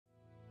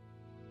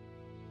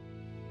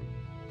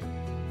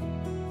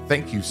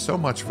Thank you so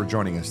much for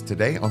joining us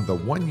today on the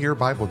One Year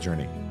Bible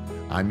Journey.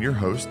 I'm your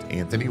host,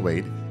 Anthony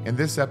Wade, and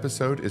this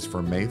episode is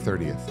for May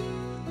 30th.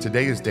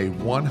 Today is day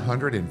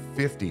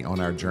 150 on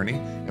our journey,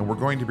 and we're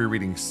going to be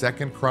reading 2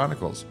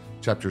 Chronicles,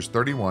 chapters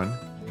 31,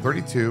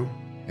 32,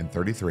 and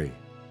 33.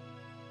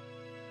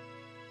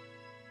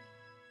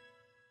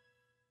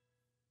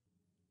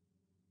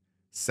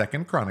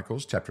 Second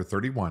Chronicles, chapter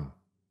 31.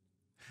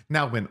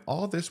 Now when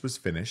all this was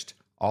finished,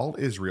 all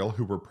Israel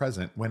who were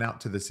present went out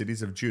to the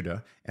cities of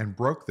Judah and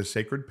broke the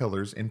sacred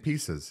pillars in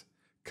pieces,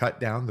 cut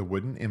down the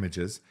wooden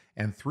images,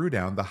 and threw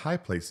down the high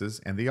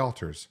places and the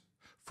altars,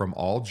 from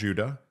all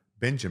Judah,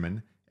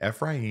 Benjamin,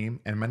 Ephraim,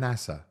 and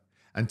Manasseh,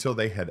 until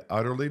they had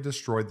utterly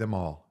destroyed them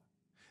all.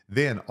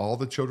 Then all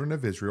the children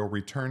of Israel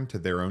returned to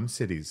their own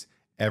cities,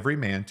 every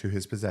man to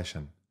his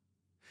possession.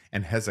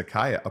 And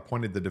Hezekiah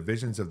appointed the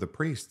divisions of the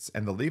priests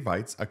and the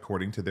Levites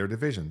according to their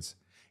divisions,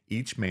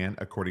 each man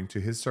according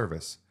to his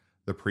service,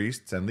 the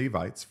priests and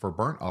Levites for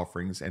burnt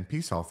offerings and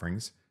peace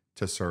offerings,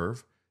 to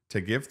serve, to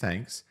give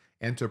thanks,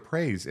 and to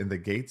praise in the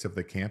gates of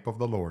the camp of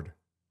the Lord.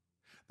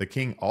 The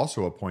king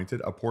also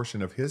appointed a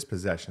portion of his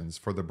possessions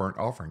for the burnt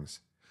offerings,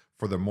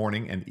 for the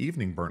morning and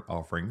evening burnt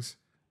offerings,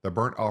 the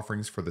burnt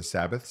offerings for the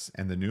Sabbaths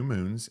and the new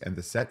moons and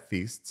the set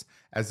feasts,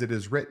 as it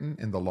is written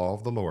in the law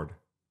of the Lord.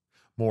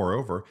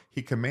 Moreover,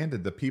 he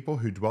commanded the people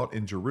who dwelt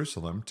in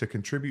Jerusalem to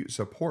contribute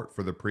support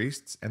for the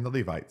priests and the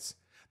Levites,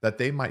 that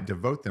they might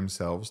devote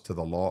themselves to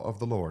the law of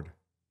the Lord.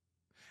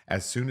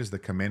 As soon as the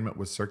commandment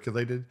was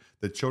circulated,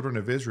 the children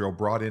of Israel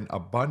brought in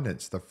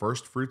abundance the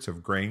first fruits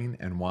of grain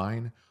and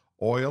wine,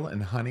 oil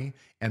and honey,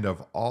 and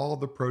of all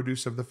the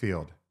produce of the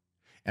field.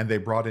 And they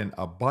brought in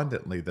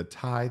abundantly the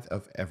tithe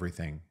of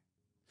everything.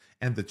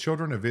 And the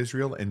children of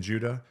Israel and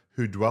Judah,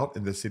 who dwelt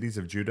in the cities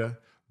of Judah,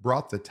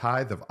 brought the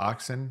tithe of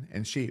oxen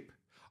and sheep.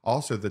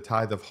 Also the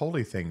tithe of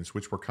holy things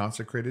which were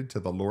consecrated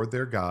to the Lord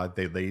their God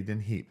they laid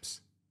in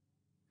heaps.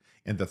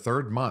 In the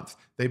 3rd month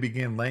they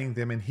began laying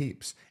them in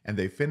heaps, and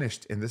they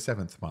finished in the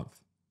 7th month.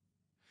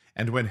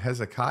 And when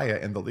Hezekiah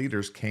and the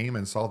leaders came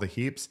and saw the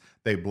heaps,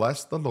 they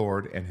blessed the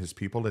Lord and his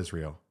people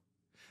Israel.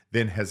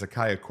 Then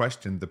Hezekiah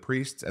questioned the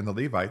priests and the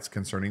Levites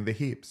concerning the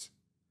heaps.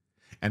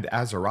 And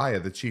Azariah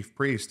the chief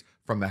priest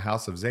from the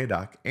house of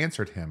Zadok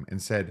answered him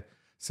and said,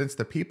 Since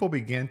the people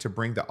began to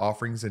bring the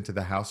offerings into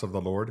the house of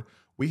the Lord,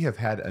 we have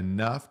had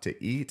enough to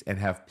eat and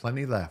have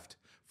plenty left,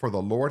 for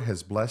the Lord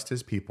has blessed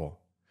his people.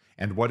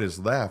 And what is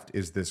left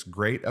is this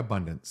great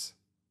abundance.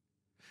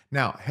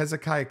 Now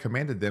Hezekiah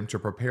commanded them to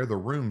prepare the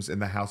rooms in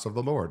the house of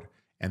the Lord,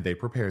 and they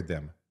prepared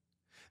them.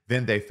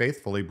 Then they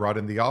faithfully brought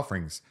in the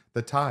offerings,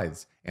 the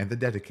tithes, and the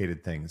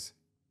dedicated things.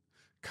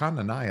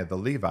 Conaniah the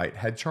Levite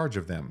had charge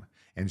of them,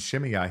 and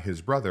Shimei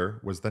his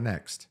brother was the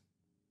next.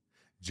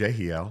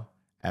 Jehiel,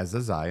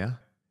 Azaziah,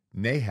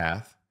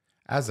 Nahath,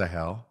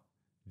 Asahel,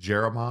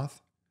 Jeremoth,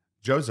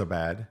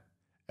 Jozabad,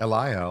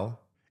 Eliel,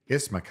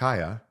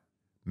 Ismachiah,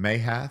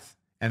 Mahath,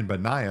 and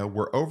Benaiah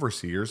were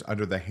overseers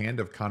under the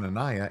hand of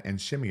Conaniah and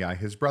Shimei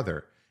his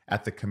brother,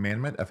 at the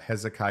commandment of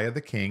Hezekiah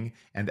the king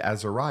and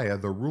Azariah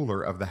the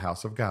ruler of the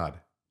house of God.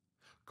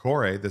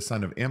 Korah the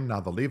son of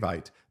Imnah the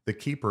Levite, the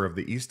keeper of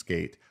the east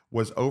gate,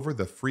 was over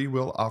the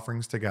freewill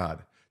offerings to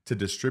God, to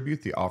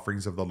distribute the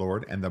offerings of the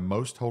Lord and the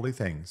most holy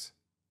things.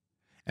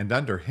 And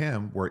under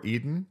him were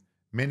Eden,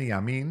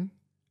 Miniamin,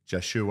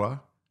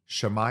 Jeshua,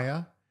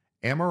 Shemaiah,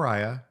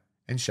 Amariah,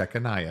 and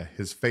Shechaniah,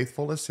 his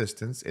faithful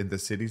assistants in the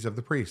cities of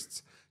the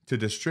priests, to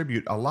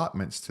distribute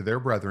allotments to their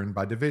brethren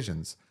by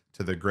divisions,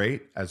 to the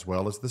great as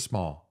well as the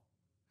small.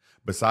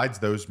 Besides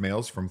those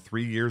males from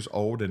 3 years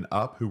old and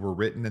up who were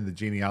written in the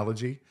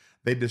genealogy,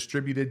 they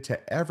distributed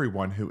to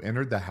everyone who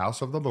entered the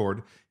house of the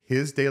Lord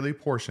his daily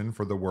portion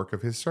for the work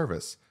of his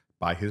service,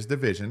 by his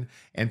division,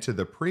 and to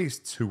the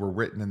priests who were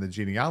written in the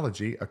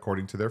genealogy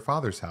according to their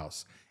father's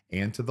house,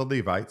 and to the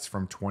Levites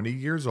from 20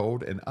 years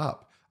old and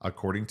up,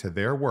 according to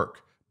their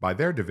work, by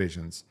their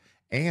divisions,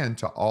 and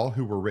to all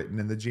who were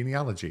written in the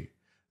genealogy,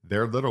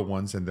 their little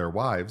ones and their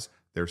wives,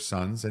 their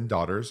sons and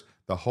daughters,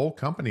 the whole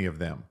company of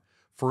them,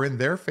 for in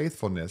their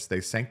faithfulness they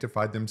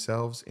sanctified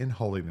themselves in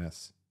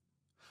holiness.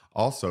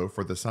 Also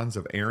for the sons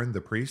of Aaron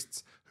the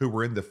priests, who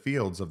were in the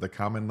fields of the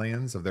common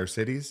lands of their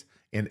cities,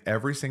 in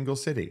every single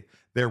city,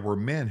 there were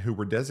men who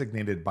were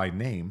designated by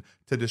name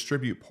to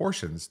distribute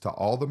portions to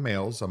all the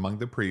males among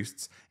the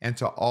priests and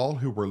to all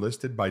who were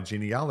listed by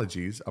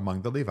genealogies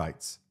among the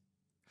Levites.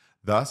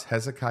 Thus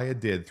Hezekiah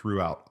did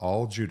throughout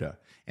all Judah,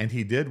 and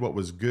he did what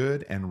was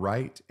good and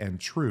right and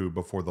true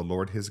before the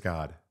Lord his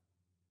God.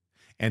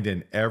 And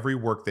in every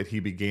work that he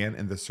began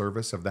in the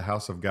service of the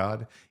house of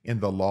God,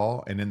 in the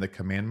law and in the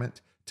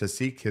commandment, to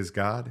seek his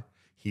God,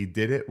 he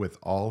did it with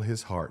all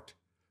his heart.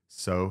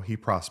 So he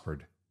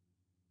prospered.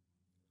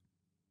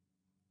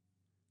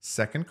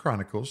 2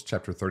 Chronicles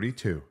chapter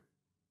 32.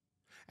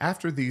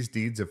 After these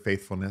deeds of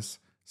faithfulness,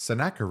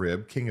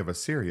 Sennacherib, king of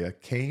Assyria,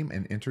 came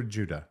and entered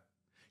Judah.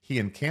 He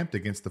encamped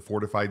against the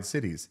fortified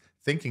cities,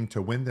 thinking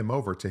to win them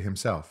over to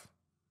himself.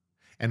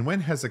 And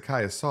when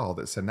Hezekiah saw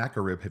that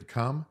Sennacherib had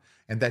come,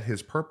 and that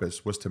his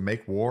purpose was to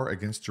make war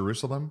against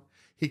Jerusalem,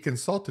 he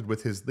consulted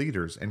with his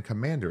leaders and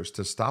commanders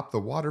to stop the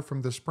water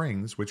from the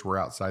springs which were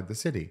outside the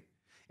city,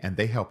 and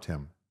they helped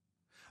him.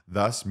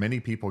 Thus many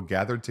people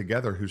gathered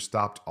together who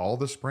stopped all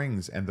the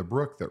springs and the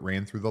brook that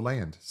ran through the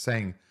land,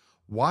 saying,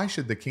 "Why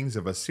should the kings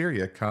of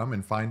Assyria come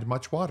and find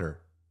much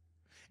water?"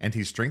 And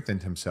he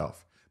strengthened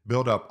himself,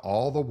 built up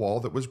all the wall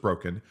that was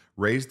broken,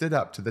 raised it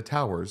up to the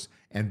towers,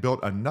 and built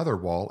another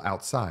wall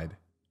outside.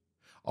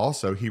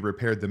 Also he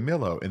repaired the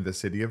Millo in the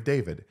city of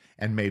David,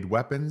 and made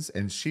weapons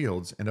and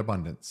shields in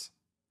abundance.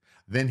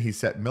 Then he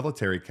set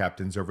military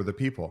captains over the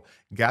people,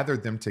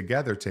 gathered them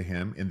together to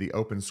him in the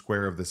open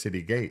square of the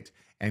city gate,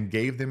 and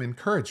gave them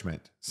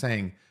encouragement,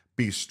 saying,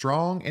 "Be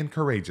strong and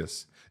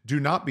courageous.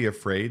 Do not be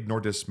afraid nor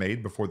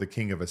dismayed before the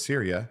king of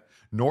Assyria,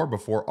 nor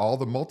before all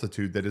the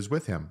multitude that is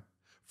with him.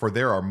 For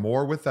there are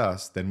more with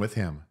us than with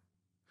him.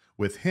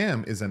 With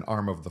him is an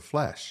arm of the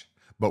flesh,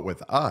 but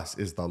with us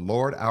is the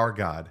Lord our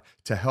God,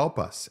 to help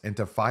us and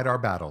to fight our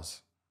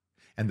battles."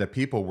 And the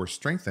people were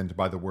strengthened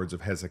by the words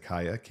of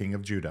Hezekiah, king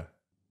of Judah.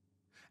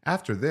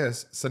 After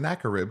this,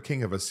 Sennacherib,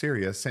 king of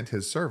Assyria, sent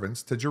his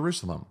servants to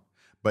Jerusalem,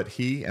 but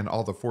he and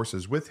all the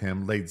forces with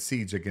him laid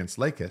siege against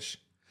Lachish,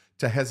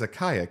 to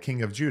Hezekiah,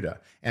 king of Judah,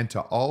 and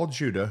to all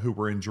Judah who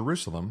were in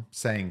Jerusalem,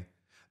 saying,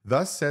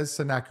 "Thus says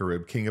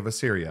Sennacherib, king of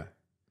Assyria,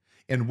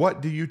 in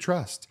what do you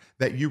trust,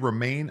 that you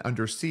remain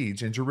under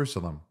siege in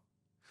Jerusalem?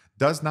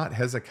 Does not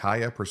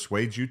Hezekiah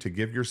persuade you to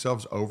give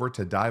yourselves over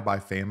to die by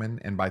famine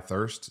and by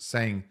thirst,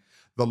 saying,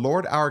 'The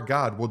Lord our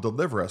God will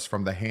deliver us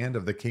from the hand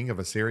of the king of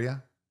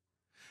Assyria'?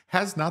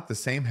 Has not the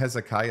same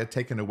Hezekiah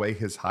taken away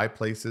his high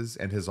places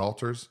and his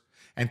altars,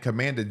 and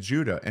commanded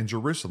Judah and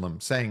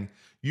Jerusalem, saying,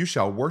 'You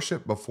shall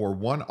worship before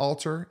one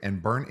altar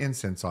and burn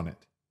incense on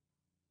it'?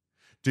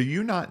 Do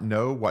you not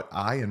know what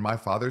I and my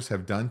fathers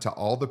have done to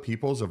all the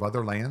peoples of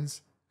other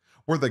lands?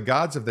 Were the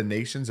gods of the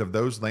nations of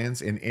those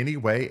lands in any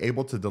way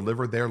able to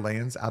deliver their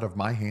lands out of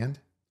my hand?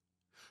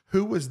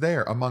 Who was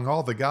there among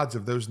all the gods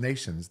of those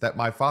nations that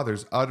my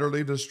fathers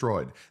utterly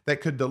destroyed, that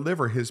could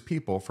deliver his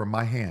people from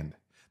my hand,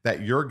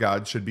 that your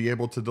God should be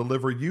able to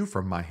deliver you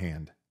from my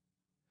hand?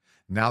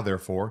 Now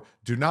therefore,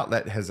 do not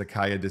let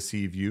Hezekiah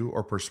deceive you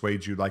or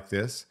persuade you like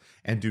this,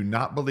 and do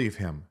not believe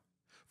him.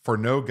 For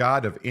no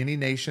God of any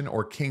nation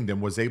or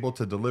kingdom was able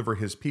to deliver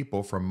his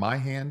people from my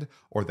hand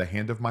or the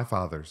hand of my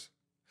fathers.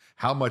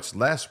 How much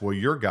less will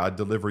your God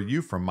deliver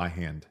you from my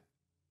hand?"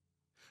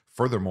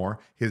 Furthermore,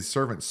 his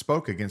servant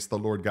spoke against the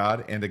Lord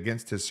God and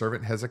against his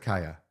servant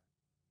Hezekiah.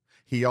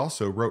 He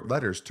also wrote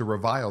letters to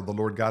revile the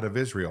Lord God of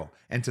Israel,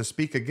 and to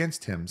speak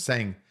against him,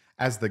 saying,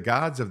 "As the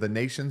gods of the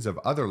nations of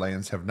other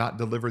lands have not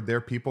delivered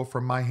their people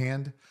from my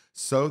hand,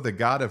 so the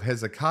God of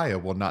Hezekiah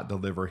will not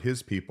deliver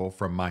his people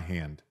from my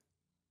hand."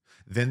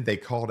 Then they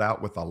called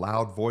out with a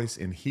loud voice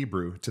in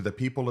Hebrew to the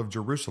people of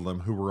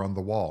Jerusalem who were on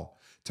the wall,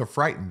 to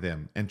frighten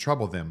them and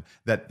trouble them,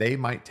 that they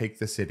might take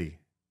the city.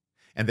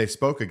 And they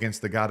spoke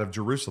against the God of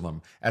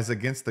Jerusalem, as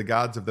against the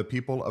gods of the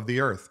people of the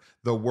earth,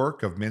 the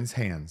work of men's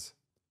hands.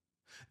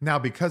 Now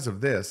because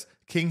of this,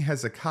 King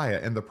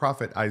Hezekiah and the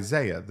prophet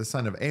Isaiah, the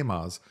son of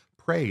Amoz,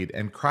 prayed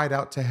and cried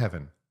out to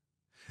heaven.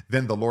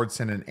 Then the Lord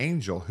sent an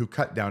angel who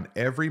cut down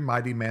every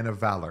mighty man of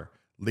valor,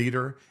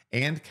 leader,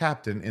 and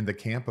captain in the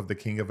camp of the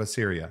king of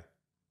Assyria.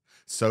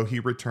 So he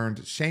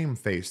returned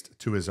shamefaced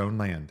to his own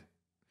land.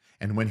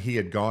 And when he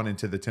had gone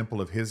into the temple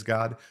of his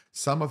God,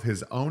 some of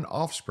his own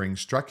offspring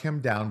struck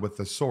him down with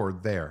the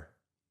sword there.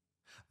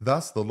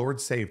 Thus the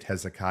Lord saved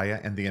Hezekiah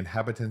and the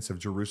inhabitants of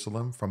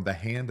Jerusalem from the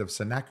hand of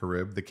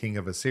Sennacherib the king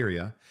of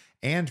Assyria,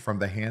 and from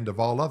the hand of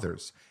all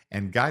others,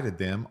 and guided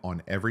them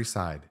on every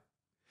side.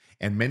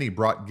 And many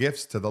brought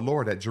gifts to the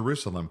Lord at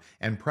Jerusalem,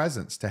 and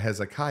presents to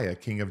Hezekiah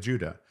king of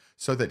Judah,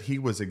 so that he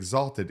was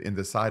exalted in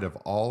the sight of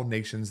all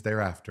nations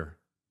thereafter.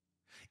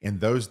 In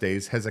those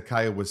days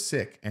Hezekiah was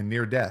sick and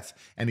near death,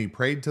 and he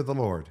prayed to the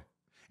Lord.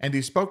 And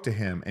he spoke to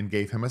him and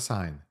gave him a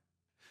sign.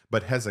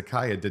 But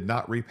Hezekiah did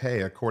not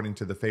repay according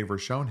to the favor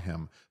shown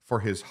him,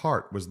 for his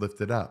heart was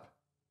lifted up.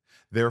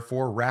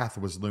 Therefore wrath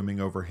was looming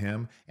over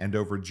him and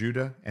over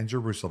Judah and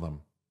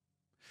Jerusalem.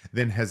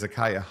 Then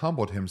Hezekiah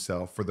humbled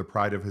himself for the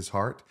pride of his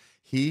heart,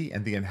 he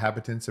and the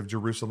inhabitants of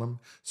Jerusalem,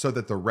 so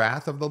that the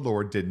wrath of the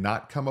Lord did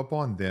not come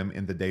upon them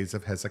in the days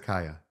of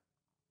Hezekiah.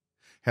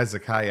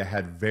 Hezekiah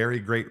had very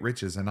great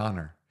riches and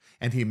honor,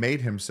 and he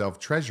made himself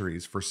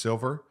treasuries for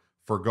silver,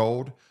 for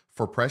gold,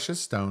 for precious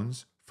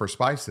stones, for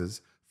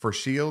spices, for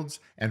shields,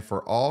 and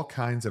for all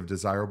kinds of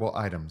desirable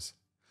items,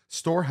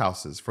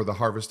 storehouses for the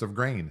harvest of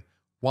grain,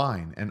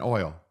 wine, and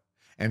oil,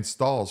 and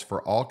stalls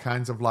for all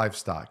kinds of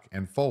livestock,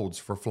 and folds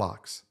for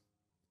flocks.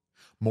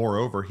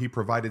 Moreover, he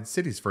provided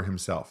cities for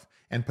himself,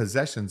 and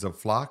possessions of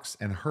flocks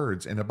and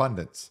herds in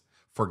abundance,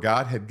 for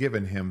God had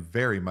given him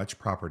very much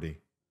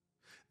property.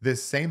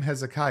 This same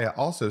Hezekiah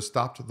also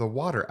stopped the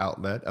water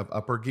outlet of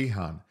Upper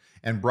Gihon,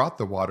 and brought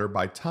the water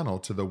by tunnel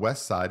to the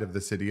west side of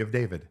the city of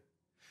David.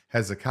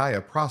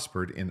 Hezekiah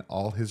prospered in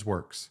all his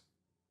works.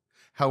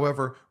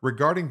 However,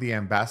 regarding the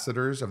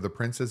ambassadors of the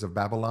princes of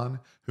Babylon,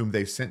 whom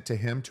they sent to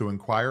him to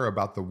inquire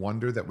about the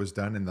wonder that was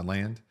done in the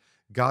land,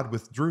 God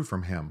withdrew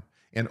from him,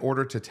 in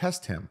order to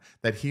test him,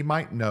 that he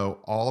might know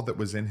all that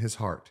was in his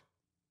heart.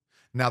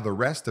 Now the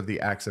rest of the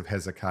acts of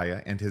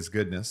Hezekiah and his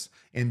goodness,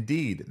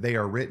 indeed, they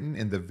are written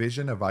in the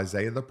vision of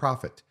Isaiah the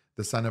prophet,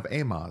 the son of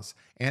Amoz,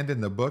 and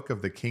in the book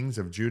of the kings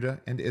of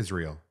Judah and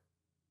Israel.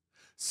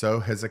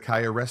 So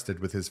Hezekiah rested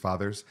with his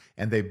fathers,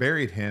 and they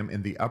buried him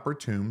in the upper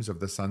tombs of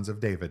the sons of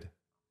David.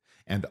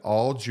 And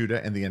all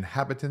Judah and the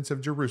inhabitants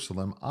of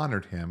Jerusalem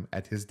honored him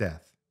at his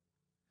death.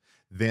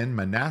 Then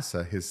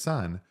Manasseh his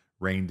son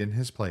reigned in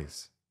his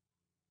place.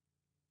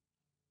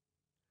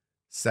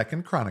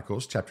 2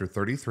 Chronicles chapter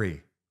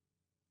 33.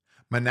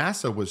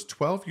 Manasseh was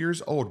 12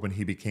 years old when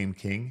he became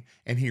king,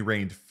 and he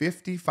reigned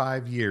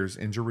 55 years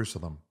in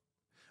Jerusalem.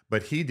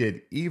 But he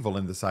did evil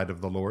in the sight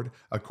of the Lord,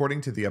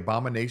 according to the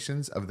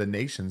abominations of the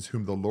nations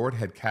whom the Lord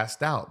had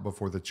cast out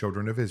before the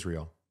children of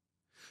Israel.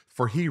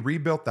 For he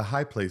rebuilt the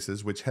high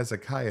places which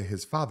Hezekiah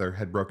his father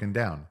had broken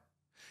down.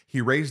 He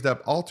raised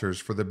up altars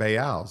for the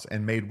Baals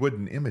and made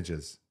wooden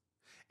images.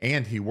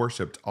 And he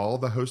worshipped all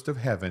the host of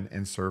heaven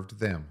and served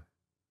them.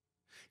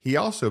 He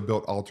also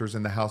built altars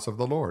in the house of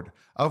the Lord,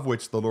 of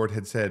which the Lord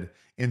had said,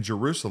 "In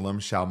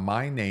Jerusalem shall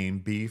my name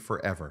be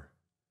forever."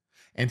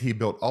 And he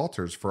built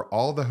altars for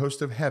all the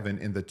host of heaven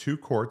in the two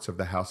courts of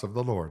the house of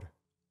the Lord.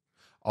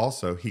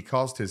 Also he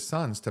caused his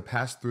sons to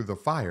pass through the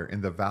fire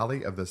in the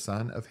valley of the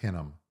son of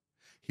Hinnom.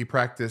 He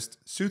practiced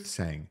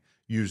soothsaying,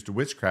 used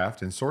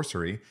witchcraft and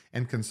sorcery,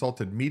 and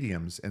consulted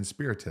mediums and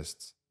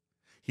spiritists.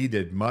 He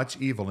did much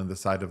evil in the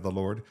sight of the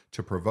Lord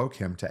to provoke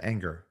him to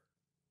anger.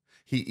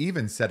 He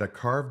even set a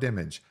carved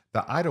image,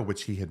 the idol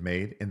which he had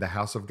made, in the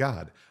house of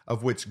God,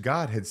 of which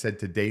God had said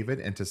to David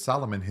and to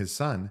Solomon his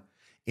son,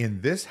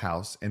 "In this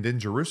house and in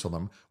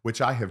Jerusalem,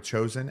 which I have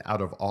chosen out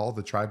of all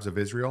the tribes of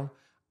Israel,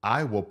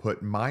 I will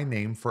put my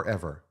name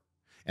forever.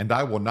 And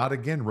I will not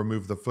again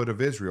remove the foot of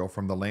Israel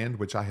from the land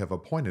which I have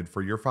appointed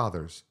for your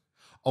fathers,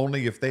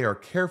 only if they are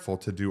careful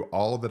to do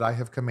all that I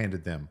have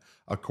commanded them,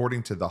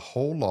 according to the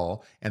whole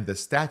law and the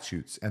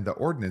statutes and the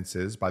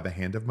ordinances by the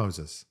hand of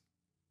Moses."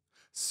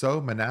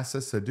 So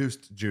Manasseh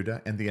seduced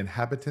Judah and the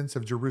inhabitants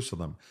of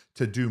Jerusalem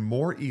to do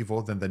more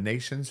evil than the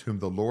nations whom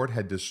the Lord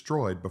had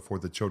destroyed before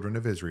the children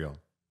of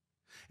Israel.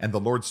 And the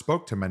Lord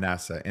spoke to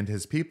Manasseh and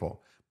his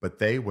people, but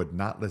they would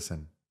not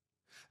listen.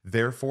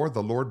 Therefore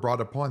the Lord brought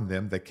upon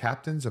them the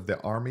captains of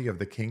the army of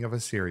the king of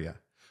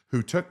Assyria,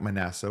 who took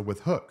Manasseh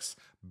with hooks,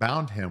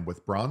 bound him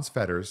with bronze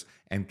fetters,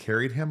 and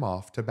carried him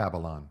off to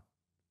Babylon.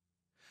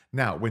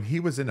 Now when he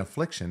was in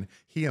affliction,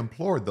 he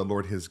implored the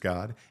Lord his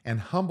God, and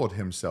humbled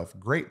himself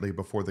greatly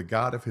before the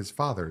God of his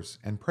fathers,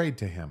 and prayed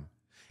to him.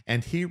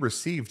 And he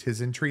received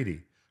his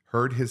entreaty,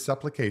 heard his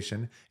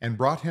supplication, and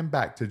brought him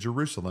back to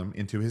Jerusalem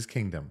into his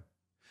kingdom.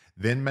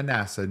 Then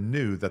Manasseh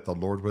knew that the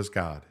Lord was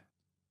God.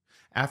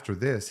 After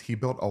this, he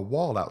built a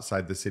wall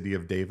outside the city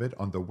of David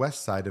on the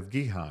west side of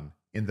Gihon,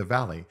 in the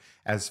valley,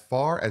 as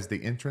far as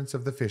the entrance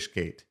of the fish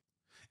gate.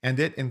 And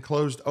it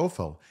enclosed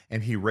Ophel,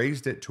 and he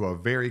raised it to a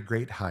very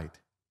great height.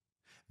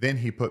 Then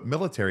he put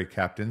military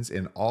captains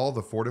in all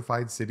the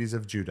fortified cities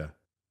of Judah.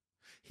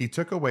 He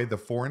took away the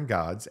foreign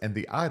gods and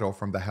the idol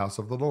from the house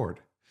of the Lord,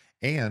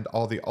 and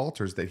all the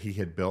altars that he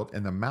had built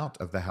in the mount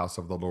of the house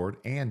of the Lord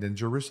and in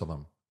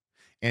Jerusalem.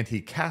 And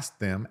he cast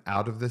them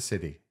out of the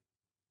city.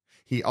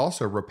 He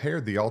also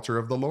repaired the altar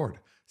of the Lord,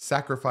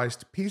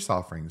 sacrificed peace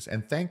offerings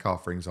and thank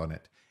offerings on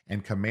it,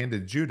 and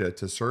commanded Judah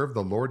to serve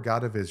the Lord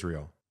God of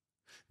Israel.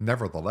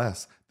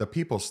 Nevertheless, the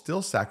people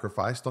still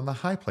sacrificed on the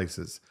high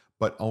places,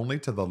 but only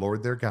to the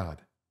Lord their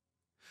God.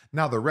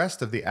 Now the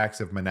rest of the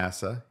acts of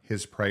Manasseh,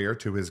 his prayer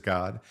to his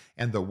God,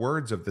 and the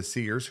words of the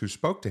seers who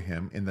spoke to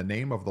him in the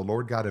name of the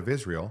Lord God of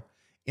Israel,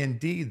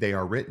 indeed they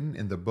are written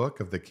in the book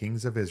of the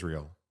kings of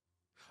Israel.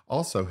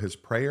 Also his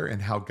prayer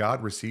and how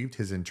God received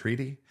his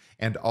entreaty,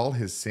 and all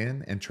his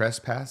sin and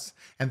trespass,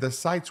 and the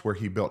sites where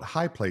he built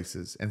high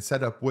places and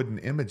set up wooden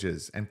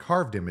images and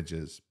carved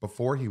images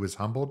before he was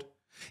humbled,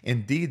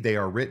 indeed they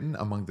are written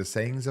among the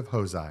sayings of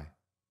Hosea.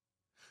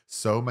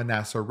 So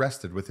Manasseh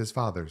rested with his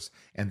fathers,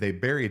 and they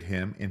buried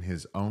him in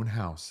his own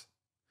house.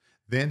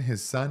 Then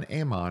his son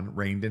Amon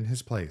reigned in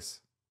his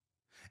place.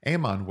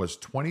 Amon was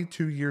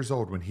 22 years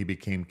old when he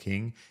became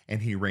king,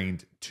 and he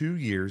reigned 2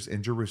 years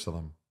in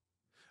Jerusalem.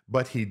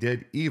 But he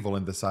did evil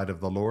in the sight of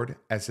the Lord,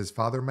 as his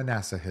father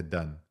Manasseh had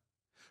done.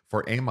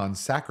 For Amon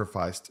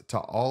sacrificed to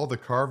all the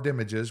carved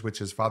images which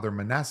his father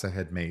Manasseh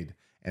had made,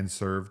 and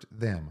served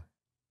them.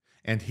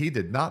 And he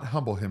did not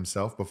humble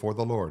himself before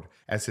the Lord,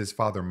 as his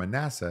father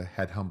Manasseh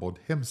had humbled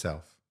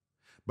himself.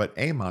 But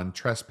Amon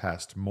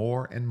trespassed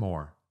more and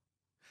more.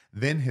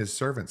 Then his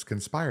servants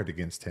conspired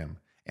against him,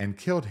 and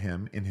killed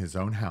him in his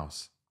own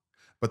house.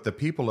 But the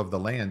people of the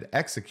land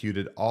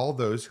executed all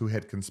those who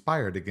had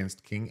conspired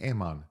against King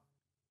Amon.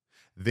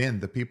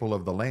 Then the people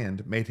of the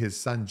land made his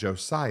son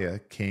Josiah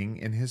king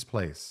in his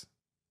place.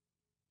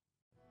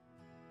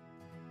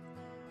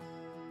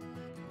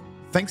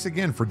 Thanks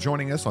again for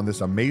joining us on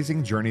this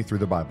amazing journey through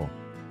the Bible.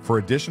 For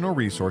additional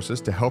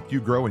resources to help you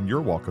grow in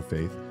your walk of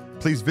faith,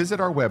 please visit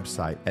our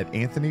website at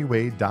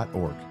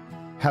anthonywade.org.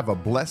 Have a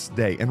blessed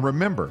day, and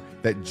remember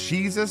that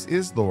Jesus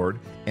is Lord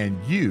and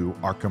you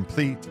are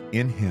complete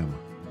in Him.